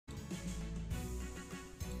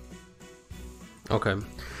Okay.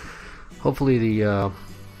 Hopefully the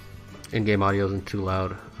in-game audio isn't too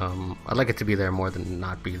loud. I'd like it to be there more than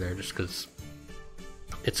not be there, just because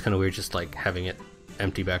it's kind of weird just like having it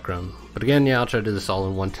empty background. But again, yeah, I'll try to do this all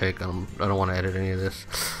in one take. I don't want to edit any of this.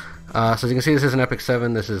 So as you can see, this is an Epic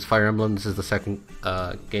 7. This is Fire Emblem. This is the second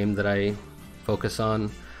game that I focus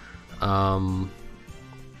on.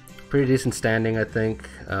 Pretty decent standing, I think.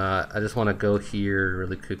 I just want to go here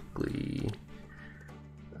really quickly.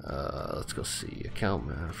 Let's go see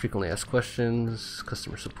account frequently asked questions,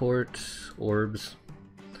 customer support, orbs.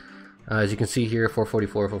 As you can see here,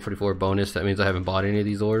 444 bonus. That means I haven't bought any of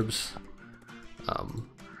these orbs.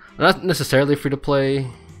 Not necessarily free to play.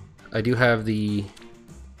 I do have the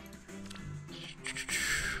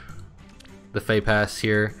Fey Pass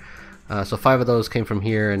here. So 5 of those came from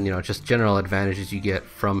here, and you know, just general advantages you get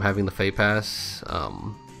from having the Fey Pass.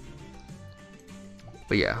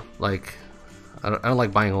 But yeah, like I don't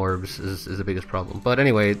like buying orbs is the biggest problem. But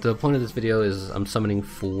anyway, the point of this video is I'm summoning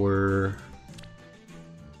for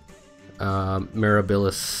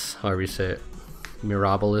Mirabilis, however you say it,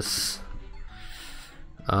 Mirabilis.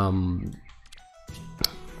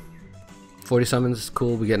 40 summons is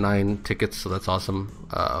cool. We get 9 tickets, so that's awesome.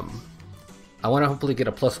 I want to hopefully get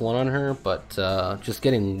a +1 on her, but just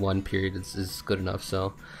getting 1 period is good enough.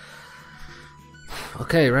 So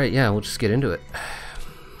okay, right, yeah, we'll just get into it.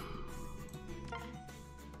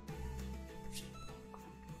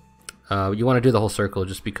 You want to do the whole circle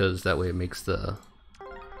just because that way it makes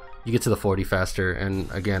you get to the 40 faster.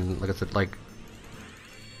 And again, like I said, like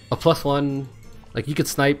a +1, like you could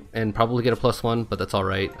snipe and probably get a +1, but that's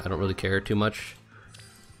alright. I don't really care too much.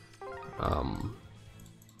 I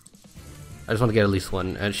just want to get at least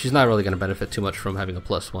 1, and she's not really going to benefit too much from having a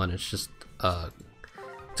 +1. It's just it's a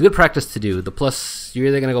good practice to do. The plus, you're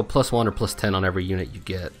either going to go +1 or +10 on every unit you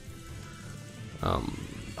get.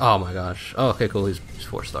 Oh my gosh. Oh, okay, cool. He's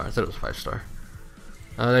 4-star. I thought it was 5-star.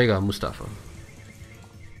 There you go, Mustafa.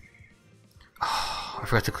 Oh, I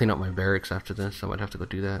forgot to clean up my barracks after this. I might have to go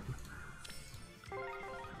do that.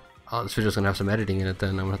 Oh, this video's gonna have some editing in it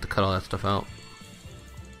then. I'm gonna have to cut all that stuff out.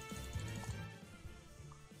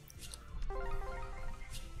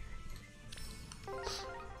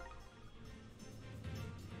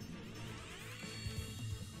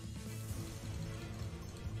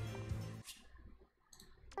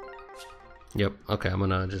 Yep, okay, I'm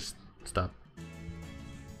gonna just stop.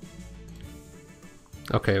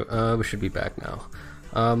 Okay, we should be back now.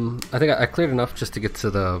 I think I cleared enough just to get to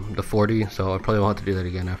the 40, so I probably won't have to do that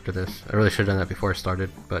again after this. I really should have done that before I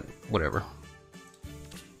started, but whatever.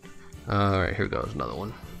 Alright, here goes another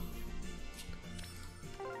one.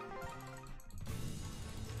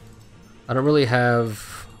 I don't really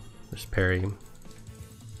have... There's parry.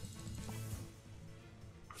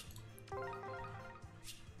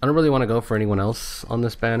 I don't really want to go for anyone else on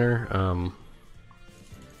this banner.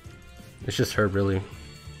 It's just her, really.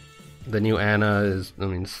 The new Anna is, I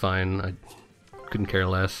mean, it's fine. I couldn't care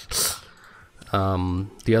less.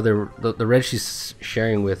 The red she's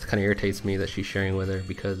sharing with kind of irritates me that she's sharing with her,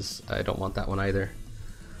 because I don't want that one either.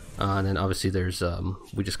 And then obviously there's,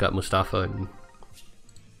 we just got Mustafa, and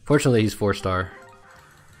fortunately he's 4-star.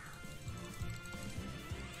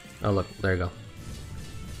 Oh look, there you go.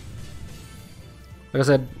 Like I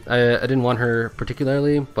said, I didn't want her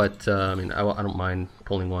particularly, but I mean, I don't mind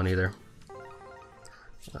pulling 1 either.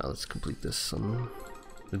 Let's complete this.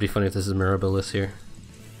 It'd be funny if this is Mirabilis here.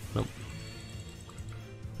 Nope.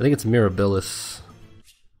 I think it's Mirabilis.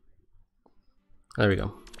 There we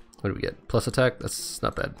go. What do we get? Plus attack? That's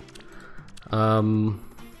not bad.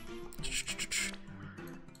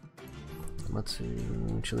 Let's see.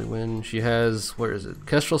 Chili win. She has, where is it?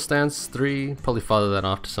 Kestrel Stance 3. Probably father that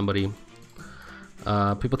off to somebody.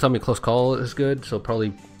 People tell me Close Call is good, so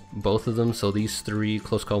probably both of them. So these 3,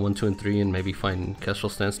 Close Call 1, 2, and 3, and maybe find Kestrel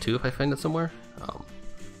Stance 2 if I find it somewhere.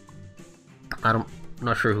 I'm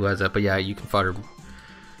not sure who has that, but yeah, you can fire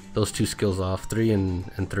those 2 skills off, 3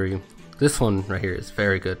 and 3. This one right here is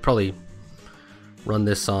very good. Probably run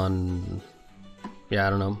this on, yeah,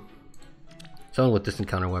 I don't know. Someone with distant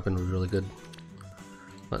counter weapon would be really good.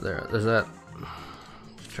 But there's that.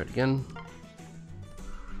 Let's try it again.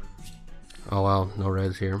 Oh wow, no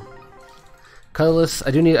reds here. Colorless,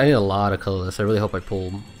 I need a lot of colorless. I really hope I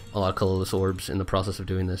pull a lot of colorless orbs in the process of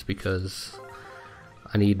doing this, because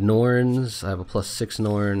I need Norns. I have a +6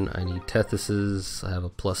 Norn. I need Tethyses. I have a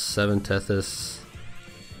 +7 Tethys.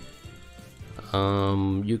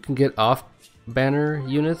 You can get off-banner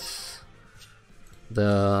units.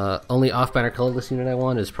 The only off-banner colorless unit I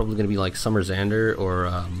want is probably going to be like Summer Xander or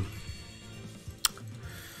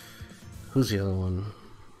who's the other one?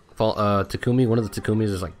 Takumi. One of the Takumis,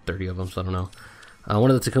 there's like 30 of them, so I don't know.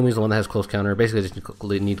 One of the Takumi is the one that has close counter. Basically, I just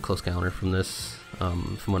need close counter from this.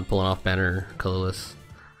 From when pulling off banner colorless.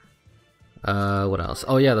 What else?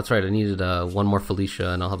 Oh yeah, that's right. I needed one more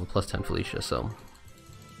Felicia, and I'll have a +10 Felicia. So,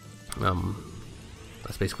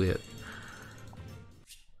 that's basically it.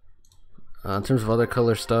 In terms of other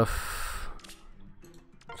color stuff,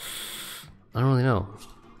 I don't really know.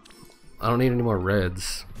 I don't need any more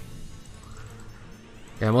reds.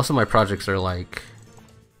 Yeah, most of my projects are like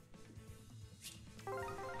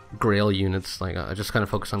Grail units. Like I just kind of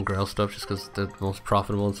focus on Grail stuff just because they're the most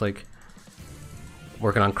profitable. It's like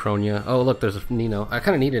working on Kronia. Oh look, there's a Nino. I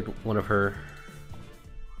kind of needed one of her.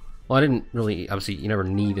 Well, I didn't really. Obviously, you never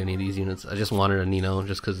need any of these units. I just wanted a Nino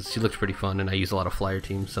just because she looks pretty fun, and I use a lot of flyer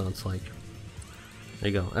teams, so it's like,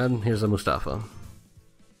 there you go. And here's a Mustafa.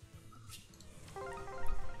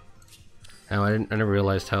 Now I never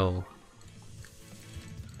realized how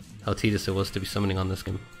tedious it was to be summoning on this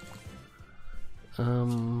game.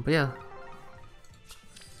 But yeah.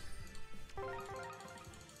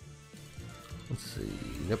 Let's see.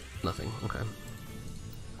 Yep, nothing. Okay.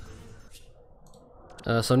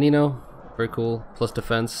 So Nino, very cool. Plus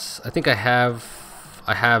defense. I think I have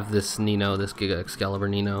this Nino, this Giga Excalibur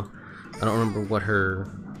Nino. I don't remember what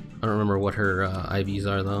her IVs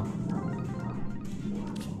are though.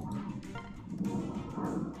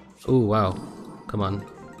 Ooh, wow. Come on.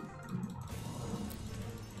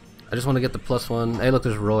 I just want to get the +1. Hey, look,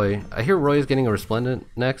 there's Roy. I hear Roy is getting a Resplendent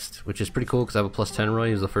next, which is pretty cool because I have a +10 Roy.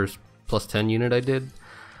 He was the first +10 unit I did.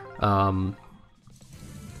 At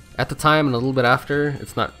the time and a little bit after,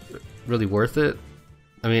 it's not really worth it.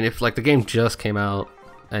 I mean, if like the game just came out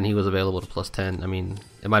and he was available to +10, I mean,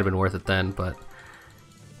 it might have been worth it then, but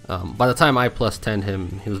by the time I +10'd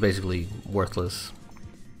him, he was basically worthless.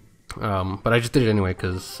 But I just did it anyway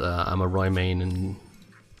because I'm a Roy main, and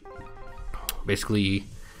basically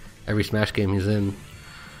every Smash game he's in.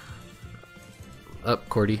 Up,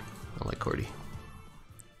 Cordy. I like Cordy.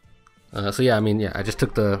 So yeah, I mean, yeah, I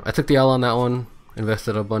took the L on that one.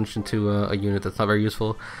 Invested a bunch into a unit that's not very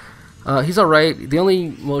useful. He's alright. The only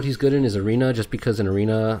mode he's good in is Arena, just because in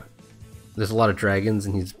Arena there's a lot of dragons,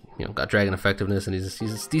 and he's got dragon effectiveness, and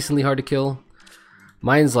he's decently hard to kill.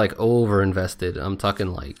 Mine's like over invested. I'm talking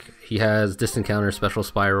like he has distant counter, special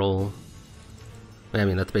spiral. I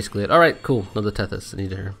mean, that's basically it. Alright, cool. Another Tethys. I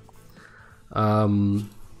need her.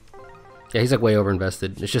 Yeah, he's like way over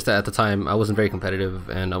invested. It's just that at the time I wasn't very competitive,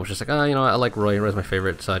 and I was just like, oh, I like Roy. Roy's my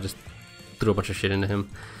favorite, so I just threw a bunch of shit into him.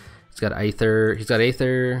 He's got aether. He's got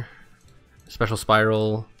aether, special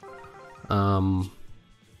spiral. Well,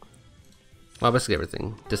 basically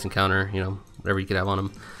everything. Distant counter. Whatever you could have on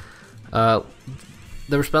him.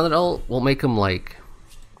 The Resplendent ult won't make him like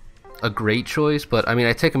a great choice, but I mean,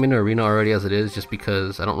 I take him into Arena already as it is, just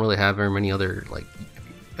because I don't really have very many other like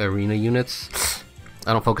Arena units.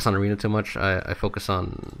 I don't focus on Arena too much. I focus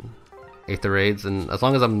on Aether raids, and as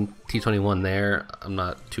long as I'm T21 there, I'm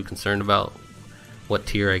not too concerned about what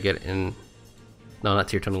tier I get in. No, not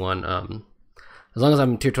tier 21. As long as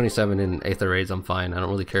I'm tier 27 in Aether raids, I'm fine. I don't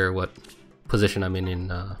really care what position I'm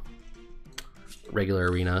in regular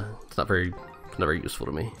Arena. It's not very useful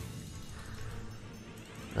to me.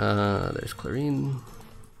 There's Clarine.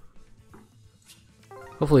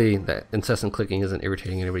 Hopefully that incessant clicking isn't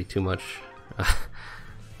irritating anybody too much.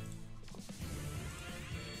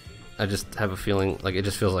 I just have a feeling, like, it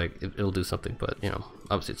just feels like it'll do something, but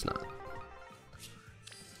obviously it's not.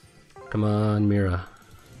 Come on, Mira.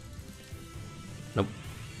 Nope.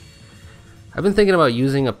 I've been thinking about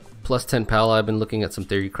using a +10 Pala. I've been looking at some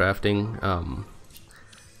theory crafting.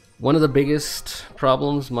 One of the biggest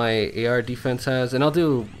problems my AR defense has, and I'll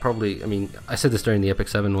do probably, I mean, I said this during the Epic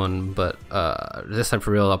 7 one, but this time for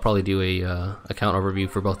real, I'll probably do a account overview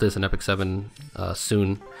for both this and Epic 7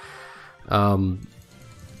 soon.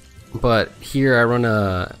 But here I run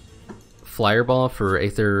a flyer ball for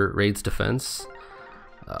Aether Raids defense.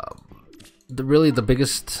 The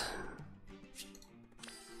biggest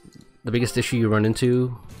issue you run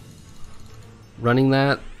into running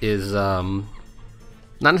that is not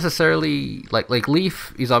necessarily like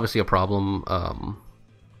Leaf. He's obviously a problem.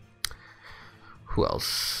 Who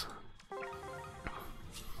else?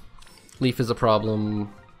 Leaf is a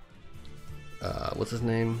problem. What's his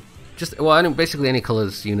name? I know basically any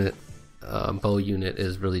Kala's unit, bow unit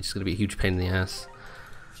is really just gonna be a huge pain in the ass.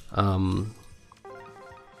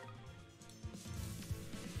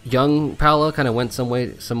 Young Pala kind of went some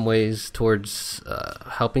ways towards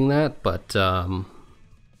helping that, but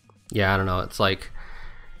yeah, I don't know. It's like,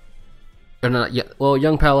 or not. Yeah, well,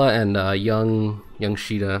 young Pala and young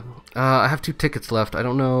Sheeta. I have 2 tickets left. I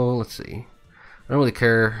don't know. Let's see. I don't really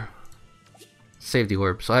care. Save the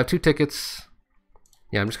orb. So I have 2 tickets.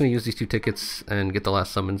 yeah, I'm just gonna use these 2 tickets and get the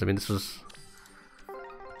last summons. I mean, this was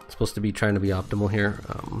supposed to be trying to be optimal here.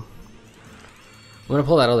 I'm gonna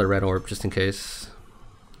pull that other red orb just in case.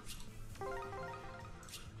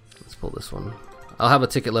 Let's pull this one. I'll have a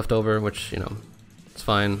ticket left over, which, you know, it's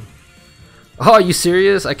fine. Oh, are you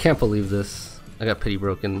serious? I can't believe this. I got pity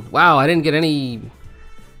broken. Wow, I didn't get any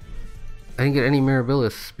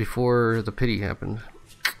Mirabilis before the pity happened.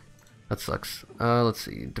 That sucks. Let's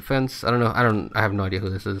see. Defense. I don't know. I have no idea who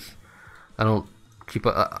this is. I don't keep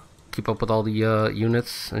up with all the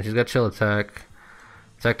units. And she's got chill attack.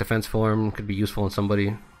 Attack defense form could be useful on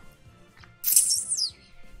somebody.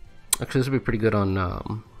 Actually, this would be pretty good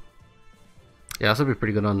on. Yeah, this would be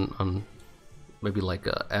pretty good on maybe like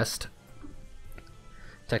Est.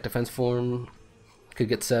 Attack defense form could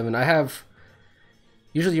get 7. I have.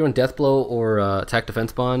 Usually you're in Death Blow or Attack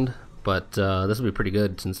Defense Bond, but this would be pretty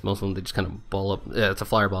good since most of them, they just kind of ball up. Yeah, it's a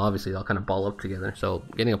flyer ball, obviously, they'll kind of ball up together, so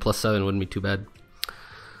getting a +7 wouldn't be too bad.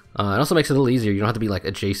 It also makes it a little easier, you don't have to be like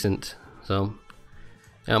adjacent, so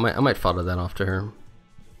yeah, I might follow that off to her.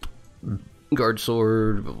 Guard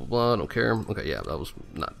sword, blah, blah, blah, I don't care. Okay, yeah, that was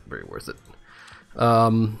not very worth it.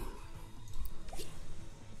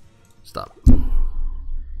 Stop.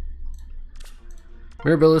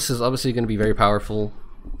 Mirabilis is obviously going to be very powerful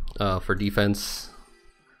for defense.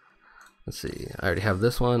 Let's see, I already have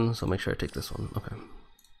this one, so make sure I take this one. Okay.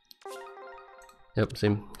 Yep,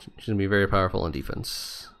 same. She's going to be very powerful on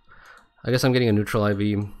defense. I guess I'm getting a neutral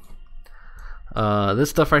IV. This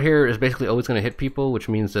stuff right here is basically always going to hit people, which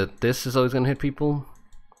means that this is always going to hit people.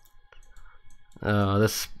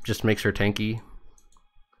 This just makes her tanky.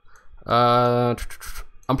 I'm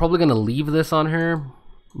probably going to leave this on her.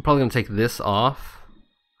 I'm probably going to take this off.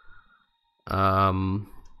 And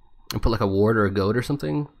put like a ward or a goat or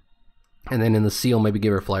something, and then in the seal maybe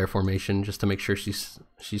give her flyer formation just to make sure she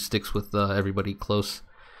sticks with everybody close.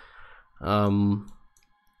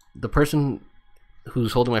 The person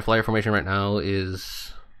who's holding my flyer formation right now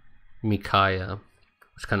is Mikaya,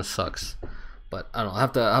 which kind of sucks, but I don't know,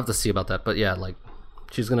 I'll have to see about that. But yeah, like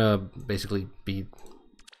she's gonna basically be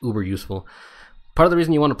uber useful. Part of the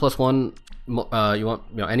reason you want a +1, you want,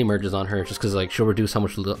 you know, any merges on her, just because like she'll reduce how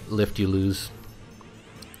much lift you lose.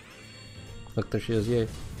 Look, there she is! Yay.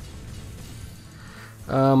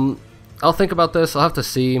 I'll think about this. I'll have to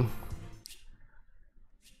see.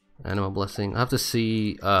 Animal blessing. I'll have to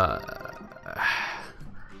see.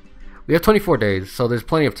 We have 24 days, so there's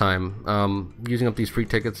plenty of time. Using up these free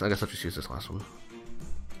tickets, I guess I'll just use this last one.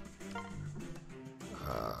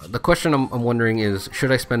 The question I'm wondering is,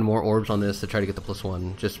 should I spend more orbs on this to try to get the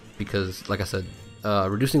 +1? Just because, like I said,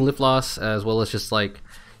 reducing lift loss, as well as just like,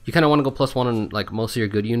 you kind of want to go +1 on like most of your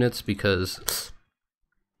good units, because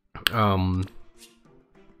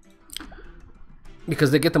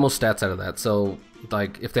they get the most stats out of that. So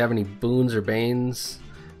like if they have any boons or banes,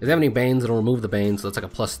 if they have any banes, it'll remove the banes, so it's like a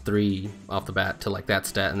 +3 off the bat to like that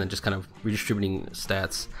stat, and then just kind of redistributing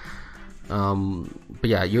stats. But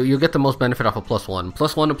yeah, you'll get the most benefit off of +1.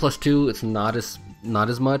 +1 to +2, it's not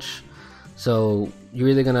as much. So you're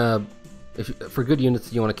either gonna, for good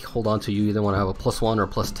units you want to hold on to, you either want to have a +1 or a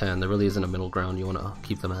 +10. There really isn't a middle ground you want to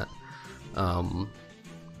keep them at.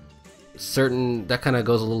 Certain, that kind of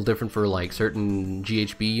goes a little different for like certain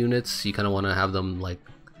GHB units. You kind of want to have them like,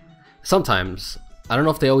 sometimes, I don't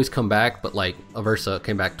know if they always come back, but like Aversa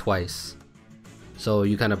came back twice. So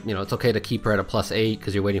you kind of, you know, it's okay to keep her at a +8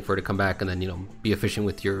 because you're waiting for her to come back, and then, you know, be efficient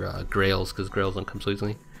with your grails, because grails don't come so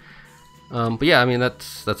easily. But yeah, I mean,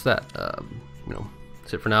 that's that. You know,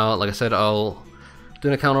 that's it for now. Like I said, I'll do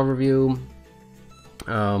an account overview,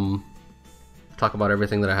 talk about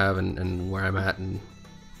everything that I have and where I'm at and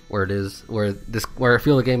where it is, where I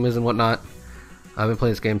feel the game is and whatnot. I've been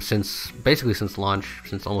playing this game basically since launch,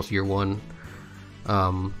 since almost year 1.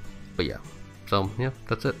 But yeah, so yeah,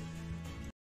 that's it.